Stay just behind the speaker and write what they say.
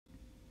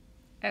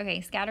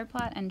Okay, scatter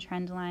plot and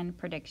trend line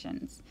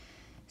predictions.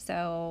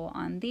 So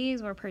on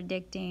these, we're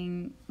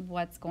predicting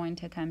what's going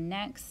to come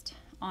next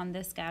on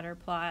the scatter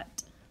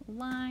plot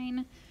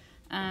line,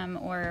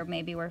 or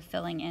maybe we're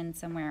filling in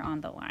somewhere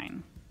on the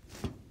line.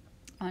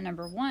 On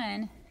number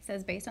 1, it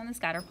says based on the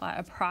scatter plot,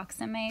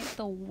 approximate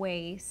the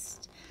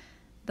weight,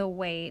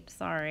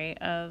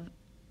 of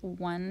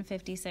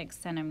 156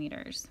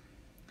 centimeters.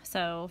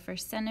 So for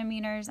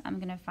centimeters, I'm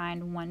going to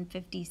find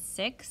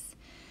 156.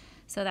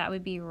 So that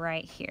would be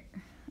right here.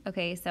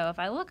 Okay, so if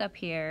I look up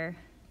here,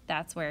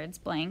 that's where it's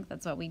blank.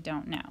 That's what we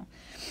don't know.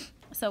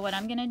 So what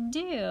I'm going to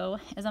do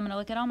is I'm going to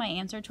look at all my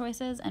answer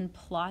choices and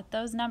plot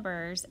those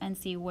numbers and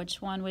see which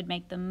one would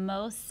make the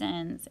most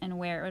sense and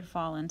where it would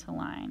fall into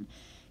line.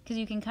 Because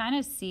you can kind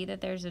of see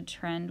that there's a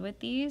trend with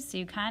these, so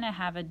you kind of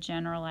have a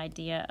general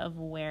idea of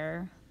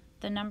where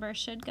the number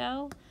should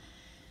go.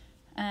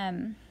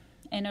 And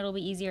it'll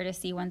be easier to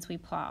see once we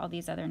plot all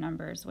these other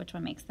numbers which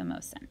one makes the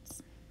most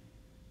sense.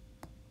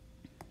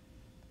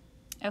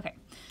 Okay,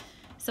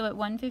 so at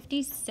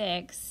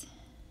 156,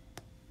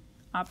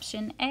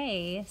 option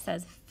A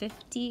says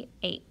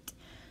 58.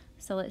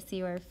 So let's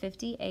see where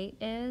 58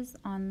 is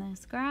on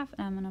this graph.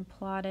 I'm going to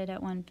plot it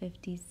at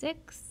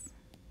 156.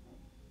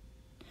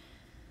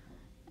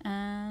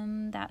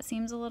 That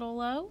seems a little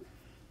low.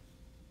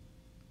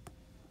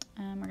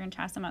 We're going to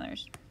try some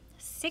others.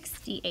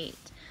 68.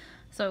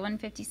 So at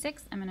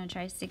 156, I'm going to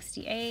try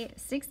 68.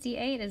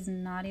 68 is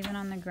not even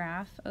on the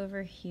graph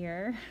over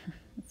here.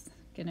 It's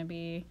going to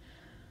be,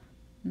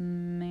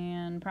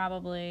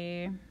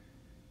 probably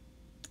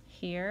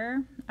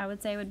here, I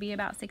would say would be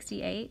about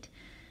 68.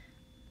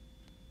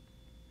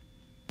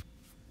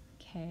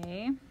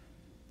 Okay,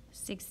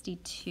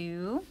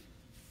 62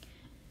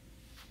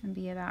 would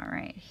be about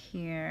right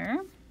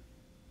here.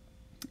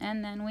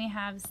 And then we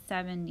have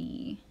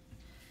 70.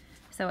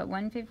 So at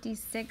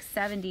 156,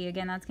 70,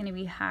 again, that's going to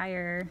be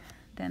higher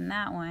than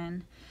that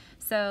one.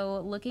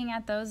 So looking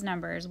at those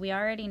numbers, we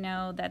already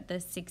know that the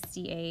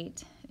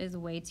 68 is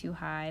way too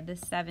high. The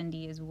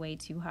 70 is way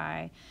too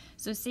high.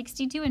 So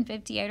 62 and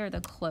 58 are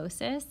the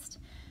closest.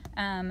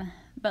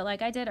 But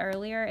like I did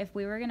earlier, if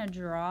we were going to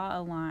draw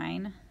a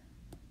line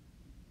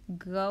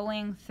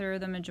going through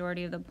the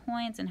majority of the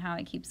points and how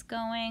it keeps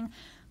going,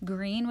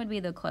 green would be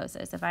the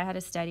closest. If I had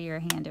a steadier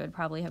hand, it would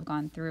probably have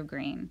gone through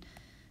green.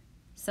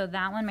 So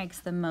that one makes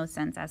the most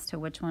sense as to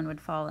which one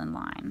would fall in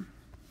line.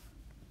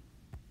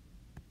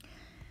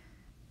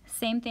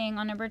 Same thing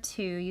on number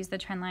 2, use the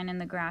trend line in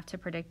the graph to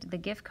predict the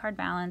gift card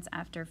balance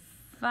after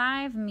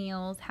 5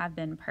 meals have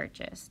been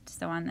purchased.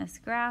 So on this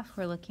graph,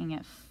 we're looking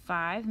at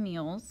 5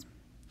 meals,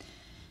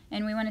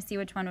 and we want to see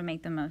which one would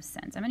make the most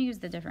sense. I'm going to use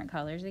the different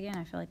colors again.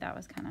 I feel like that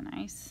was kind of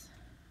nice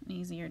and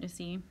easier to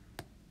see.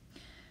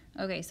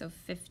 Okay, so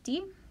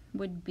 50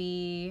 would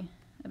be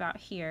about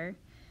here,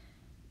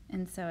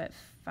 and so at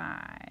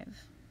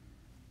 5.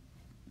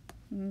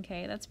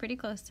 Okay, that's pretty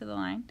close to the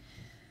line.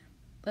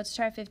 Let's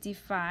try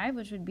 55,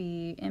 which would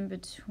be in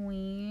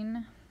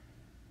between.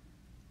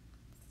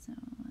 So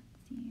let's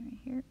see right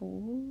here.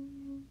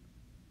 Oh,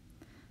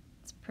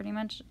 it's pretty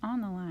much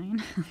on the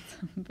line.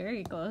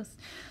 Very close.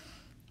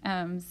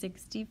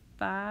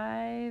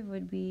 65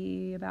 would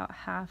be about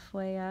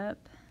halfway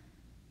up.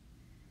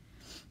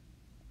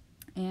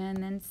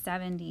 And then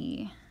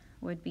 70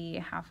 would be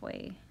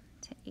halfway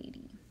to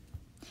 80.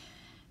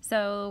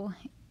 So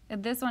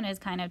this one is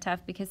kind of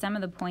tough because some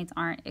of the points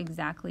aren't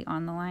exactly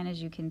on the line,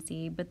 as you can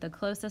see, but the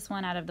closest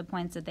one out of the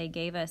points that they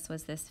gave us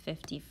was this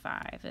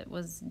 55. It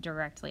was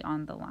directly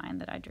on the line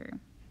that I drew.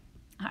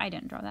 I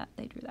didn't draw that,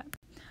 they drew that.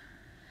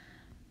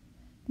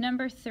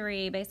 Number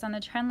 3, based on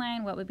the trend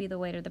line, what would be the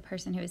weight of the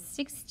person who is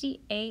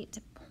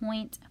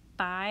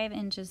 68.5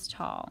 inches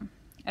tall?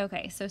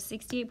 Okay, so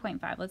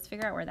 68.5, let's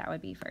figure out where that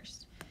would be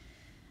first.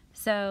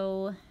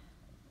 So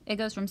it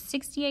goes from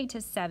 68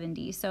 to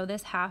 70, so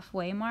this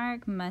halfway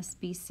mark must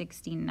be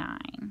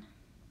 69.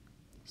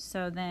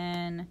 So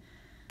then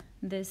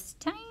this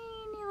tiny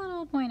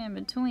little point in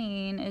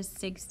between is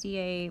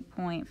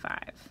 68.5.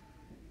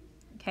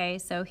 Okay,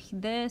 so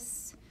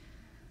this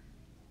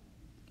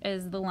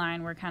is the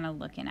line we're kind of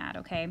looking at,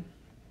 okay?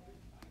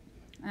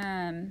 So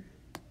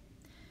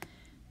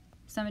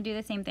I'm going to do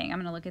the same thing. I'm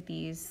going to look at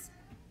these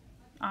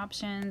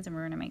options and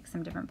we're going to make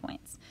some different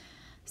points.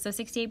 So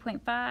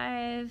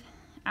 68.5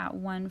 at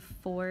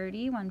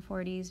 140.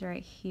 140 is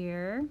right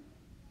here.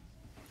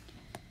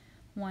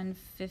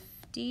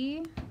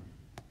 150.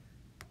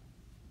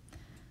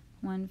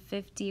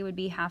 150 would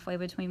be halfway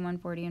between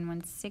 140 and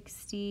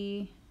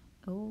 160.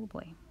 Oh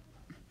boy.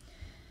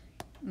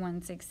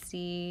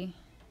 160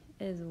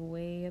 is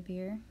way up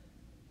here.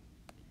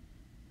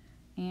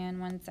 And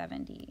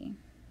 170.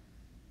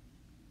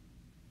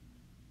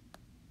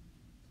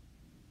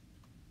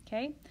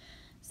 Okay,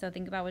 so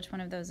think about which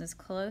one of those is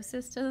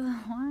closest to the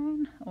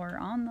line or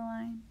on the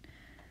line.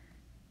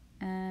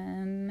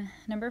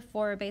 Number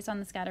 4, based on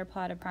the scatter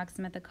plot,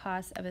 approximate the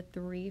cost of a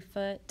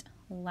 3-foot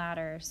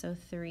ladder. So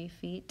 3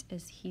 feet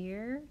is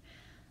here.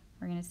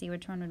 We're going to see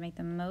which one would make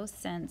the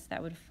most sense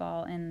that would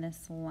fall in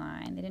this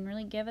line. They didn't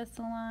really give us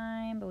a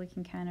line, but we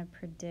can kind of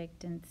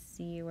predict and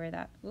see where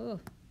that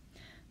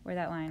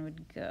line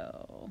would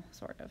go,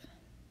 sort of.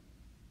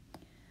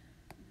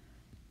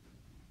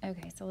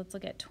 Okay, so let's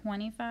look at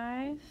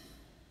 25.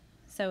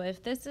 So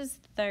if this is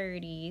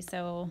 30,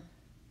 so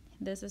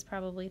this is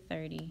probably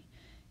 30.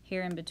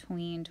 Here in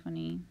between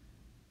 20.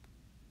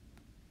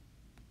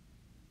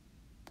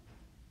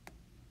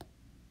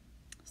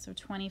 So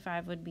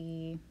 25 would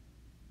be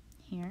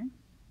here.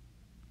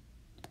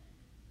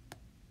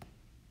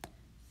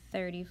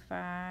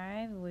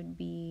 35 would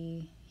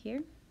be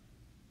here.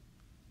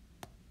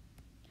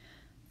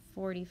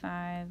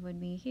 45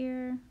 would be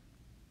here.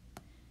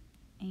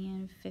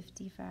 And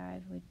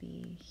 55 would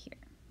be here.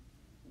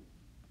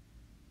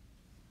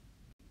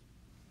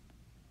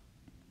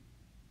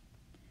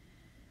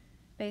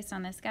 Based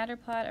on the scatter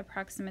plot,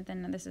 approximate,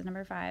 this is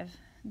number 5,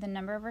 the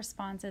number of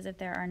responses if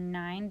there are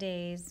 9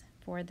 days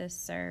for this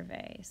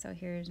survey. So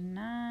here's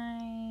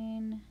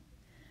 9.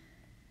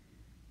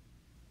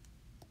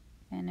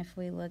 And if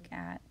we look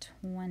at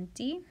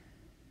 20,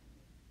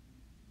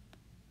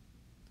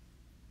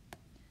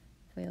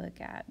 if we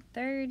look at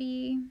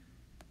 30,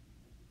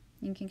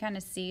 you can kind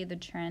of see the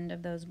trend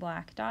of those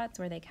black dots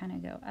where they kind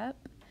of go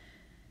up.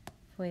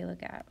 If we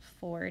look at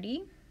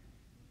 40,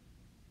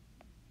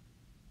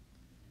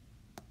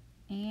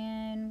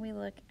 and we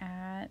look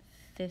at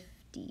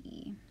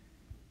 50.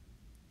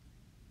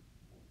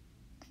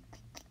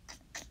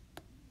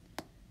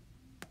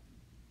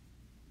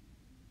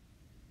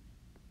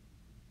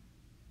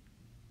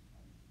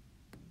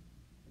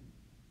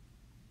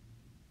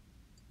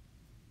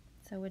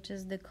 So which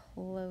is the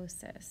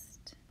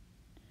closest?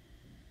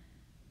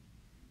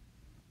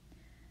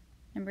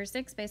 Number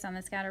 6, based on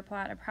the scatter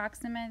plot,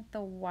 approximate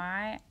the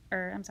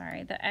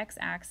the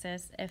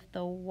x-axis if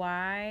the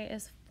y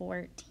is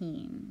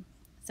 14.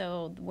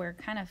 So we're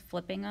kind of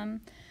flipping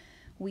them.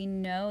 We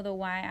know the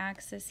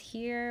y-axis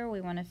here.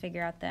 We want to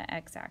figure out the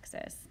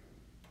x-axis.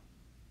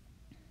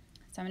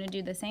 So I'm going to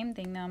do the same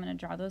thing though. I'm going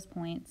to draw those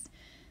points.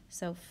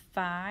 So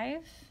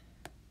 5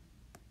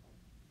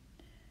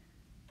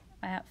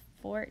 at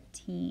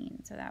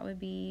 14. So that would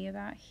be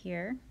about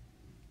here.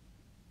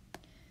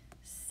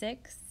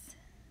 6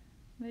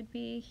 would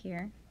be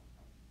here.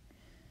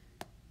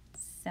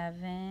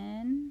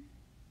 7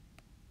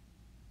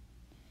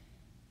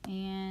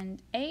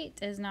 and 8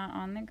 is not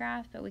on the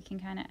graph, but we can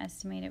kind of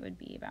estimate it would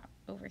be about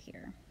over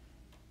here.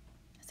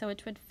 So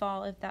which would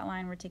fall if that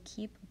line were to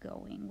keep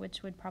going,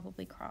 which would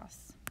probably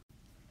cross.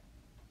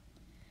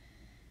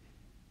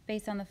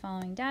 Based on the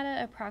following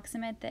data,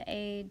 approximate the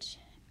age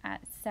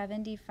at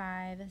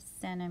 75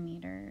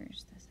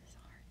 centimeters. This is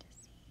hard to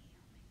see.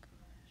 Oh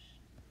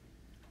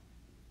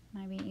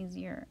my gosh. Might be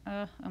easier.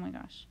 Oh my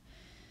gosh.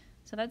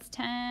 So that's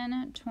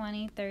 10,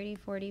 20, 30,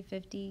 40,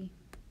 50,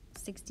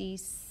 60,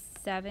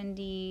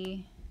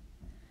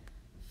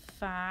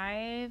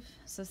 75.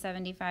 So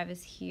 75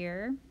 is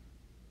here.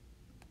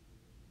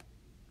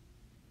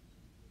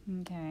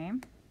 Okay.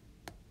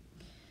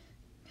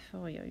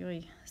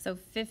 So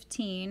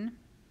 15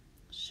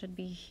 should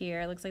be here.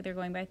 It looks like they're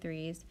going by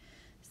 3s.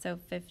 So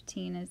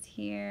 15 is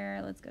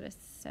here. Let's go to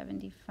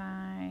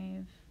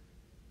 75.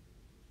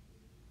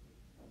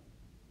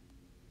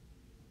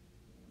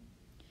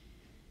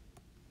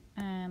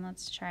 And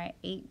let's try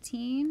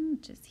 18,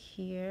 which is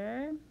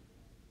here.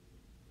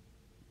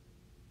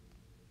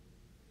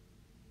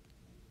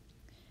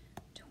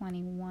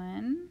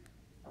 21.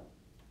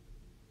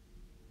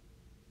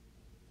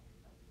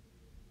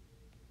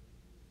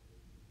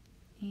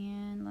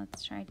 And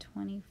let's try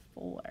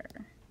 24.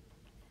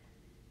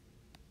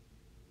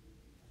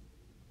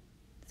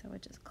 So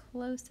which is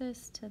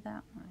closest to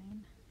that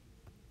line.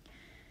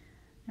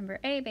 Number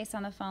 8, based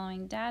on the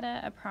following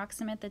data,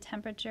 approximate the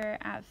temperature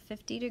at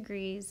 50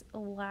 degrees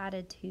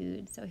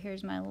latitude. So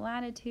here's my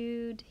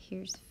latitude,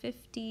 here's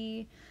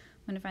 50.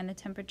 I'm going to find the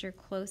temperature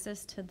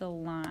closest to the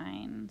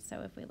line.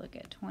 So if we look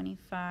at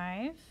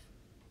 25,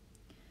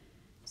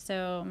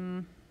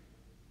 so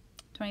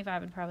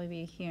 25 would probably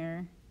be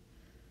here.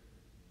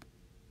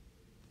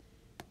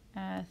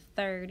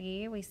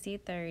 30, we see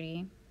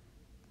 30.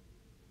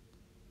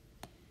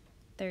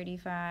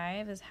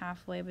 35 is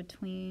halfway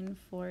between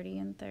 40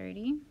 and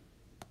 30.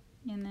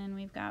 And then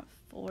we've got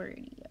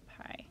 40 up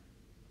high.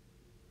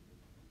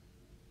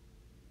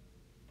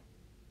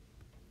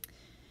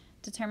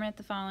 Determine if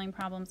the following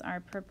problems are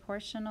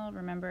proportional.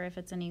 Remember, if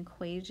it's an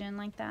equation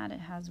like that, it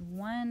has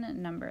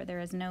one number. There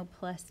is no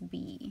plus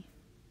b.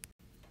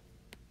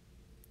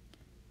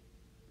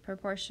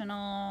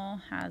 Proportional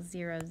has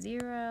 0,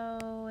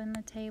 0 in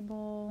the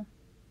table.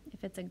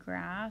 If it's a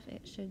graph,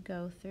 it should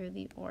go through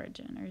the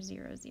origin, or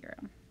 0, 0.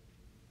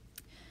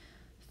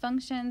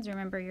 Functions,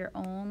 remember you're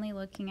only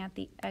looking at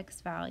the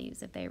x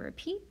values. If they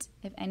repeat,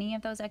 if any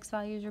of those x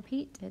values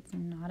repeat, it's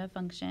not a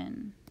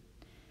function.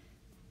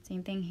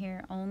 Same thing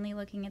here, only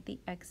looking at the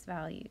x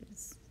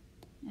values.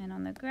 And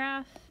on the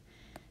graph,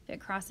 if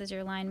it crosses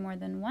your line more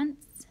than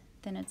once,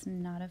 then it's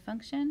not a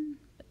function,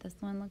 but this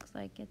one looks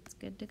like it's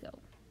good to go.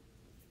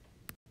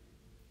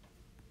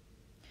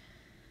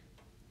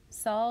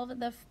 solve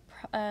the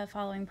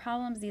following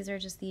problems. These are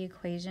just the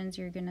equations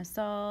you're going to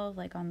solve,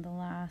 like on the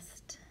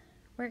last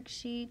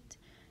worksheet.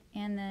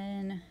 And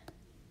then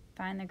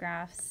find the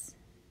graph's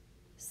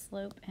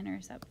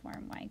slope-intercept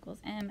form. Y equals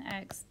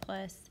mx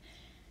plus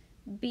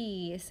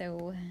b.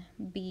 So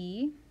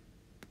b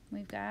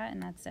we've got,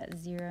 and that's at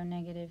 0,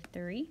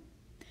 -3.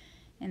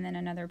 And then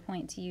another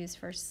point to use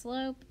for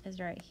slope is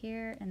right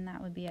here, and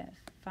that would be at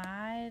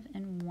 5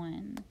 and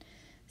 1.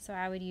 So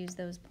I would use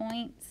those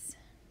points,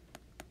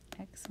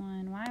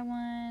 x1,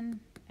 y1,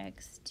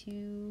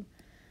 x2,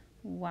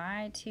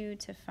 y2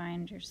 to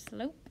find your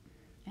slope.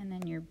 And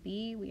then your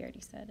b, we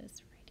already said,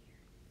 is right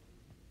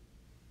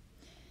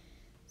here.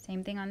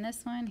 Same thing on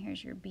this one.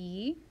 Here's your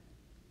b.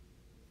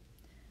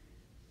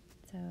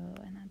 So,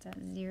 and that's at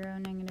 0,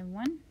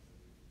 -1.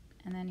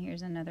 And then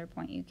here's another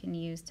point you can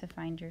use to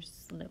find your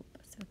slope.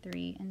 So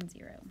 3 and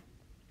 0.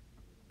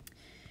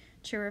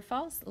 True or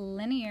false?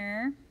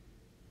 Linear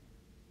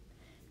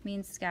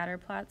means scatter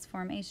plots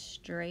form a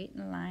straight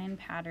line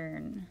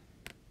pattern.